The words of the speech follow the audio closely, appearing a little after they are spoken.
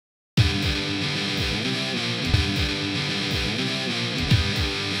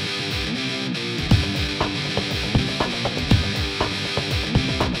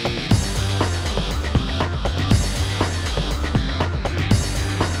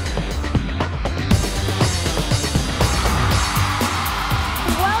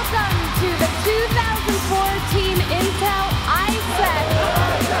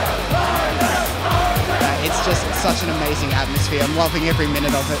such an amazing atmosphere. I'm loving every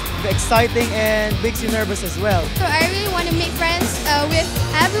minute of it. Exciting and makes you nervous as well. So I really want to make friends with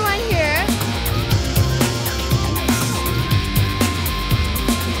everyone here.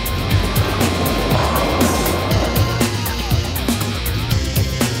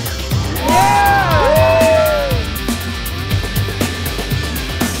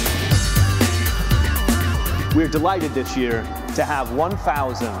 We're delighted this year to have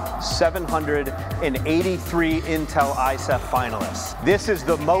 1,783 Intel ISEF finalists. This is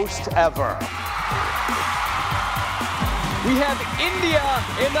the most ever. We have India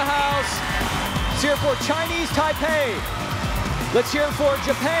in the house. Let's hear for Chinese Taipei. Let's hear for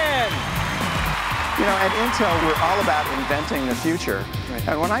Japan. You know, at Intel, we're all about inventing the future. Right.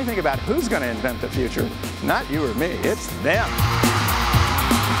 And when I think about who's going to invent the future, not you or me, it's them.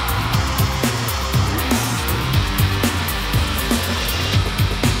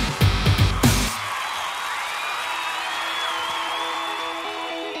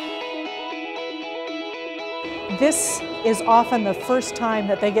 This is often the first time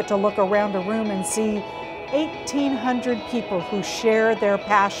that they get to look around a room and see 1,800 people who share their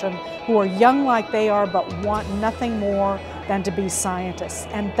passion, who are young like they are but want nothing more than to be scientists.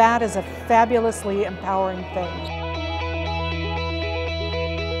 And that is a fabulously empowering thing.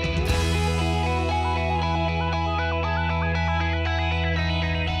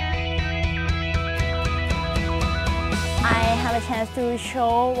 I have a chance to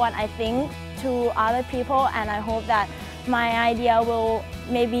show what I think to other people, and I hope that my idea will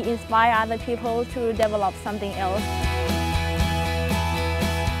maybe inspire other people to develop something else.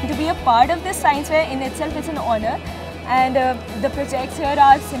 To be a part of this science fair in itself is an honor, and the projects here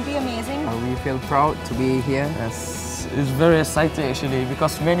are simply amazing. We feel proud to be here. It's very exciting actually,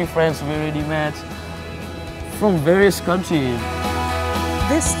 because many friends we already met from various countries.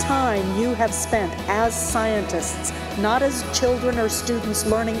 This time you have spent as scientists, not as children or students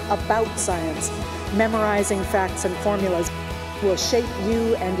learning about science, memorizing facts and formulas, will shape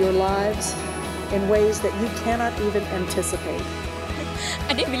you and your lives in ways that you cannot even anticipate.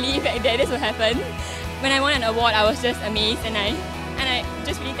 I didn't believe that this would happen. When I won an award, I was just amazed, and I'm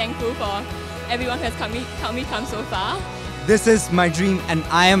just really thankful for everyone who has helped me come so far. This is my dream, and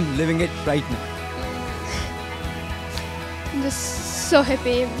I am living it right now. I'm just so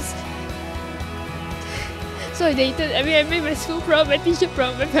happy. So elated. I made my school proud, my teacher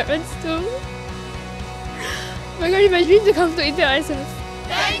proud, my parents too. Oh my God, it's my dream to come to Intel ISEF.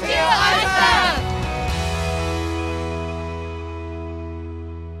 Thank you, ISEF!